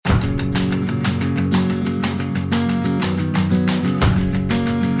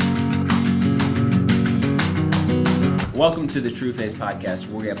Welcome to the True Faith Podcast,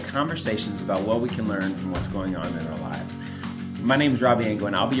 where we have conversations about what we can learn from what's going on in our lives. My name is Robbie Ango,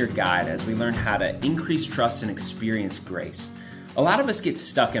 and I'll be your guide as we learn how to increase trust and experience grace. A lot of us get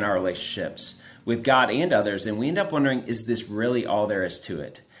stuck in our relationships with God and others, and we end up wondering, is this really all there is to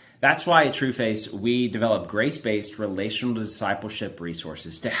it? That's why at True Faith, we develop grace-based relational discipleship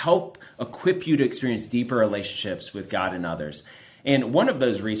resources to help equip you to experience deeper relationships with God and others. And one of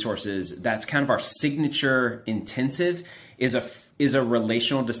those resources that's kind of our signature intensive is a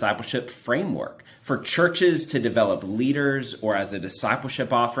relational discipleship framework for churches to develop leaders, or as a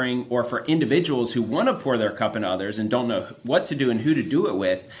discipleship offering, or for individuals who want to pour their cup into others and don't know what to do and who to do it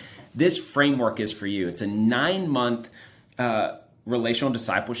with. This framework is for you. It's a 9-month relational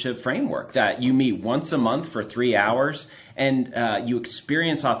discipleship framework that you meet once a month for 3 hours, and you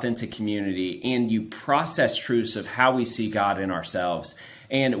experience authentic community, and you process truths of how we see God in ourselves.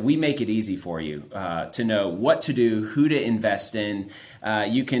 And we make it easy for you to know what to do, who to invest in.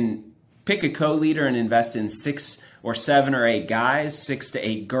 You can pick a co-leader and invest in 6 or 7 or 8 guys, 6 to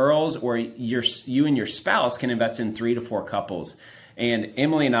 8 girls, or you and your spouse can invest in 3 to 4 couples. And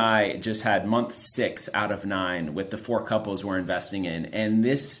Emily and I just had month 6 out of 9 with the 4 couples we're investing in. And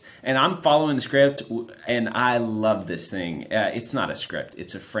I'm following the script, and I love this thing. It's not a script,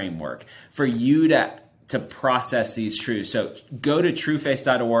 it's a framework for you to process these truths. So go to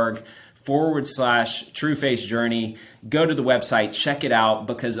truefaith.org/truefaith journey. Go to the website, check it out,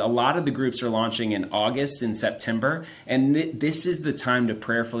 because a lot of the groups are launching in August and September. And this is the time to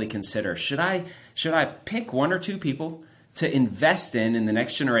prayerfully consider, should I pick 1 or 2 people to invest in the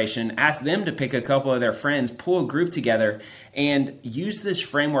next generation, ask them to pick a couple of their friends, pull a group together, and use this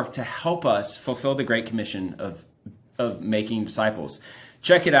framework to help us fulfill the Great Commission of making disciples.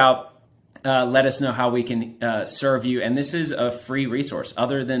 Check it out. Let us know how we can serve you. And this is a free resource.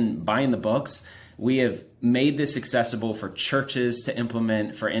 Other than buying the books, we have made this accessible for churches to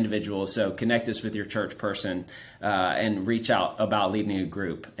implement for individuals. So connect us with your church person and reach out about leading a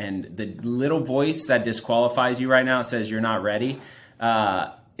group. And the little voice that disqualifies you right now, says you're not ready,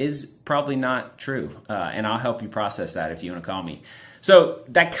 is probably not true. And I'll help you process that if you want to call me. So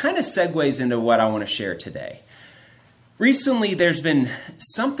that kind of segues into what I want to share today. Recently, there's been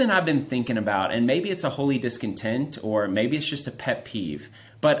something I've been thinking about, and maybe it's a holy discontent, or maybe it's just a pet peeve,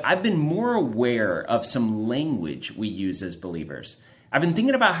 but I've been more aware of some language we use as believers. I've been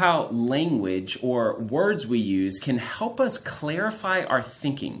thinking about how language or words we use can help us clarify our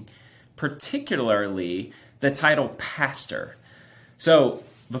thinking, particularly the title pastor. So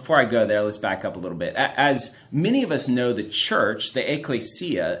before I go there, let's back up a little bit. As many of us know, the church, the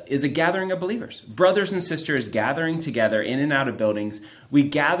ecclesia, is a gathering of believers, brothers and sisters gathering together in and out of buildings. We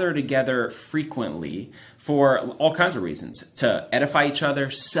gather together frequently for all kinds of reasons: to edify each other,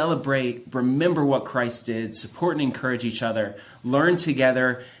 celebrate, remember what Christ did, support and encourage each other, learn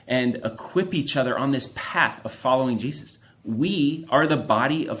together, and equip each other on this path of following Jesus. We are the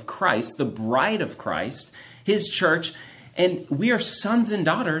body of Christ, the bride of Christ, his church. And we are sons and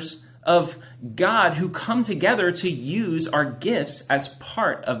daughters of God who come together to use our gifts as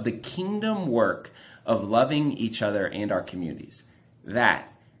part of the kingdom work of loving each other and our communities.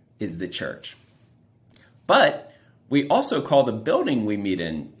 That is the church. But we also call the building we meet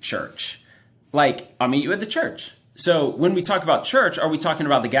in church. Like, I'll meet you at the church. So when we talk about church, are we talking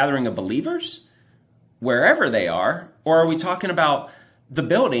about the gathering of believers, wherever they are? Or are we talking about the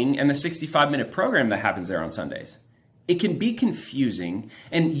building and the 65-minute program that happens there on Sundays? It can be confusing,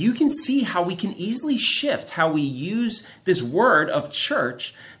 and you can see how we can easily shift how we use this word of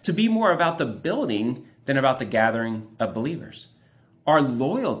church to be more about the building than about the gathering of believers. Our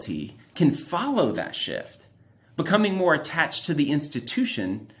loyalty can follow that shift, becoming more attached to the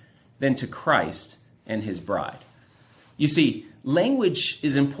institution than to Christ and his bride. You see, language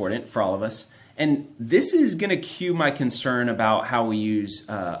is important for all of us, and this is going to cue my concern about how we use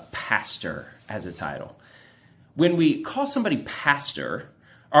pastor as a title. When we call somebody pastor,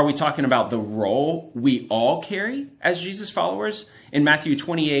 are we talking about the role we all carry as Jesus followers? In Matthew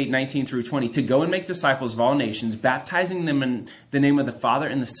 28:19 through 20, to go and make disciples of all nations, baptizing them in the name of the Father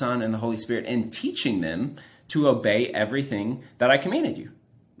and the Son and the Holy Spirit, and teaching them to obey everything that I commanded you.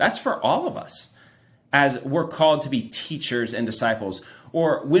 That's for all of us, as we're called to be teachers and disciples.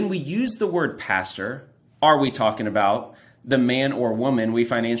 Or when we use the word pastor, are we talking about the man or woman we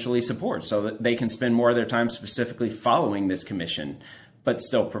financially support so that they can spend more of their time specifically following this commission, but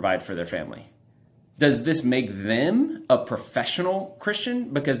still provide for their family? Does this make them a professional Christian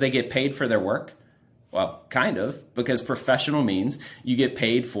because they get paid for their work? Well, kind of, because professional means you get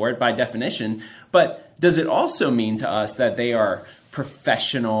paid for it by definition. But does it also mean to us that they are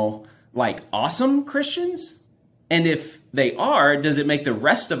professional, like awesome Christians? And if they are, does it make the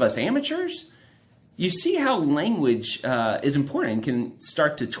rest of us amateurs? You see how language is important and can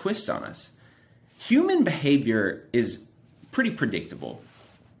start to twist on us. Human behavior is pretty predictable.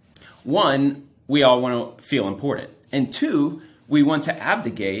 One, we all want to feel important. And two, we want to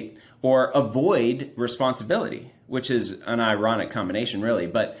abdicate or avoid responsibility, which is an ironic combination, really.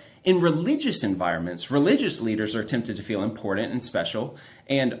 But in religious environments, religious leaders are tempted to feel important and special,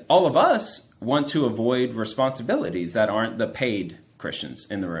 and all of us want to avoid responsibilities that aren't the paid Christians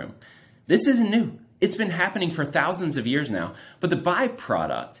in the room. This isn't new. It's been happening for thousands of years now. But the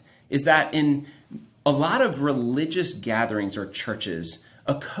byproduct is that in a lot of religious gatherings or churches,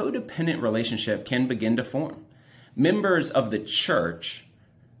 a codependent relationship can begin to form. Members of the church,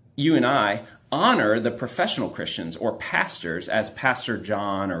 you and I, honor the professional Christians or pastors as Pastor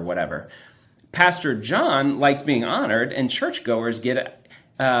John or whatever. Pastor John likes being honored, and churchgoers get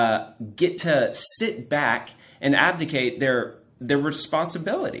to sit back and abdicate their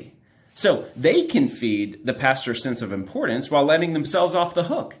responsibility. So they can feed the pastor's sense of importance while letting themselves off the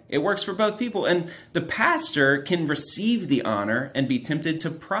hook. It works for both people. And the pastor can receive the honor and be tempted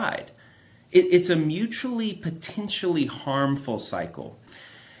to pride. It's a mutually potentially harmful cycle.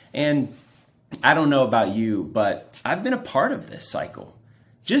 And I don't know about you, but I've been a part of this cycle.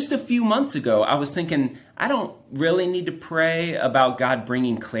 Just a few months ago, I was thinking, I don't really need to pray about God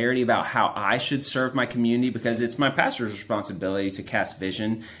bringing clarity about how I should serve my community because it's my pastor's responsibility to cast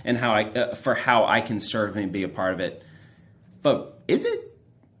vision and how I can serve and be a part of it. But is it?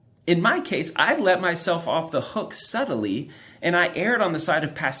 In my case, I let myself off the hook subtly, and I erred on the side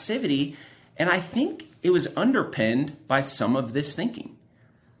of passivity, and I think it was underpinned by some of this thinking.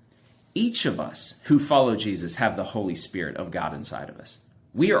 Each of us who follow Jesus have the Holy Spirit of God inside of us.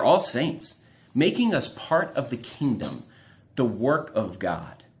 We are all saints, making us part of the kingdom, the work of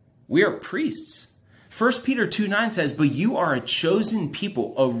God. We are priests. 1 Peter 2:9 says, "But you are a chosen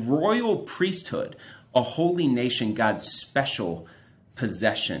people, a royal priesthood, a holy nation, God's special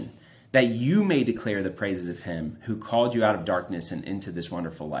possession, that you may declare the praises of him who called you out of darkness and into this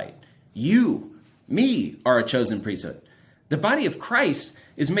wonderful light." You, me, are a chosen priesthood. The body of Christ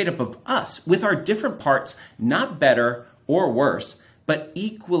is made up of us with our different parts, not better or worse, but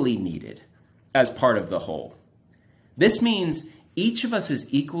equally needed as part of the whole. This means each of us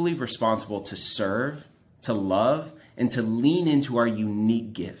is equally responsible to serve, to love, and to lean into our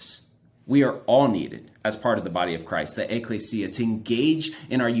unique gifts. We are all needed as part of the body of Christ, the ecclesia, to engage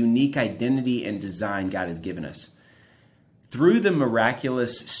in our unique identity and design God has given us. Through the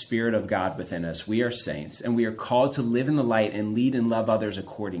miraculous Spirit of God within us, we are saints, and we are called to live in the light and lead and love others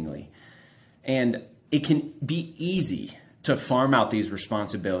accordingly. And it can be easy to farm out these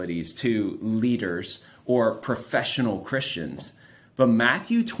responsibilities to leaders or professional Christians. But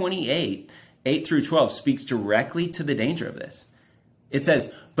Matthew 28, 8 through 12 speaks directly to the danger of this. It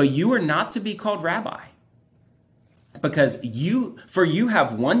says, "But you are not to be called rabbi, because you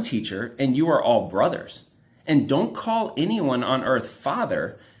have one teacher and you are all brothers. And don't call anyone on earth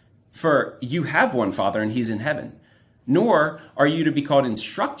father, for you have one Father and he's in heaven. Nor are you to be called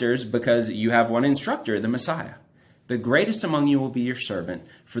instructors, because you have one instructor, the Messiah. The greatest among you will be your servant.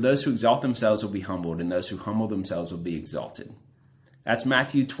 For those who exalt themselves will be humbled, and those who humble themselves will be exalted." That's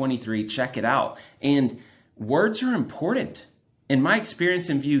Matthew 23. Check it out. And words are important. In my experience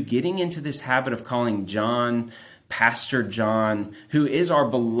and view, getting into this habit of calling John, Pastor John, who is our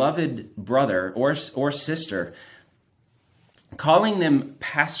beloved brother or sister, calling them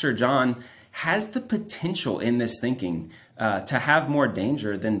Pastor John has the potential in this thinking to have more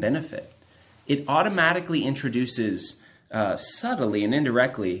danger than benefit. It automatically introduces subtly and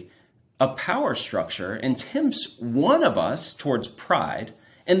indirectly a power structure and tempts one of us towards pride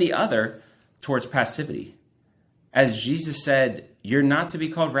and the other towards passivity. As Jesus said, you're not to be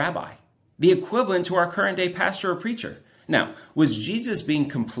called rabbi, the equivalent to our current day pastor or preacher. Now, was Jesus being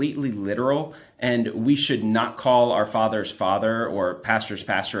completely literal and we should not call our father's father or pastor's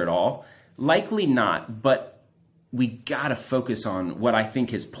pastor at all? Likely not, but we got to focus on what I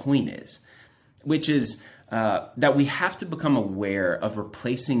think his point is, which is that we have to become aware of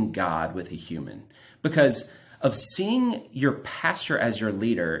replacing God with a human, because of seeing your pastor as your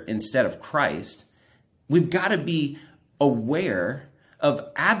leader instead of Christ. We've got to be aware of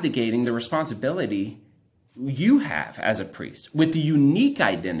abdicating the responsibility you have as a priest with the unique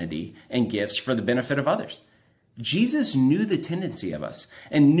identity and gifts for the benefit of others. Jesus knew the tendency of us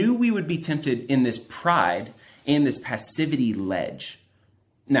and knew we would be tempted in this pride and this passivity ledge.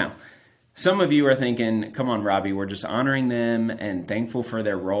 Now, some of you are thinking, come on, Robbie, we're just honoring them and thankful for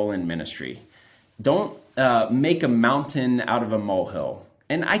their role in ministry. Don't make a mountain out of a molehill.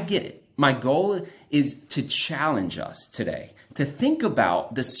 And I get it. My goal is to challenge us today to think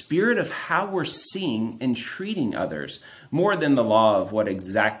about the spirit of how we're seeing and treating others more than the law of what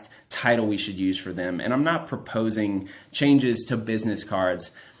exact title we should use for them. And I'm not proposing changes to business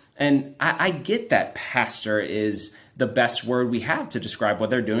cards. And I get that pastor is the best word we have to describe what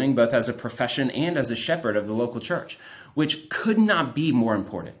they're doing, both as a profession and as a shepherd of the local church, which could not be more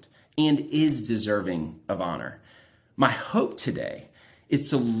important and is deserving of honor. My hope today is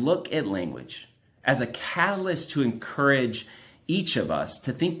to look at language as a catalyst to encourage each of us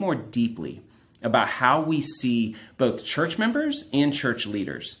to think more deeply about how we see both church members and church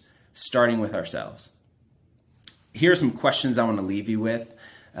leaders, starting with ourselves. Here are some questions I want to leave you with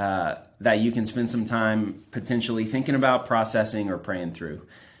that you can spend some time potentially thinking about, processing, or praying through.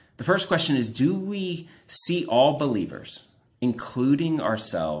 The first question is, do we see all believers, including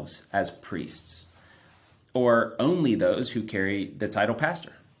ourselves, as priests, or only those who carry the title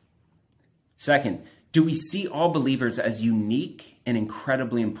pastor? Second, do we see all believers as unique and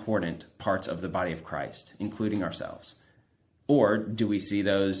incredibly important parts of the body of Christ, including ourselves? Or do we see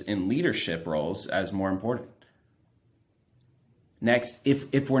those in leadership roles as more important? Next,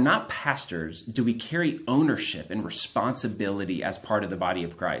 if we're not pastors, do we carry ownership and responsibility as part of the body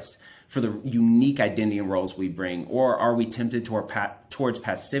of Christ for the unique identity and roles we bring? Or are we tempted towards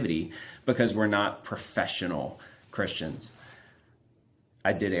passivity because we're not professional Christians?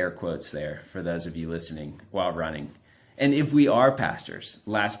 I did air quotes there for those of you listening while running. And if we are pastors,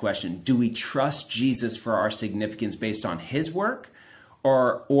 last question, do we trust Jesus for our significance based on his work?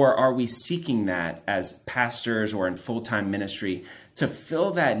 Or are we seeking that as pastors or in full-time ministry to fill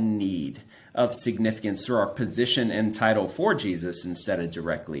that need of significance through our position and title for Jesus instead of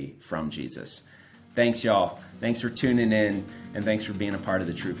directly from Jesus? Thanks, y'all. Thanks for tuning in, and thanks for being a part of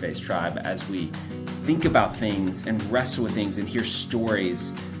the True Face Tribe as we think about things and wrestle with things and hear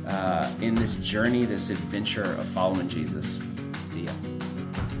stories in this journey, this adventure of following Jesus. See ya.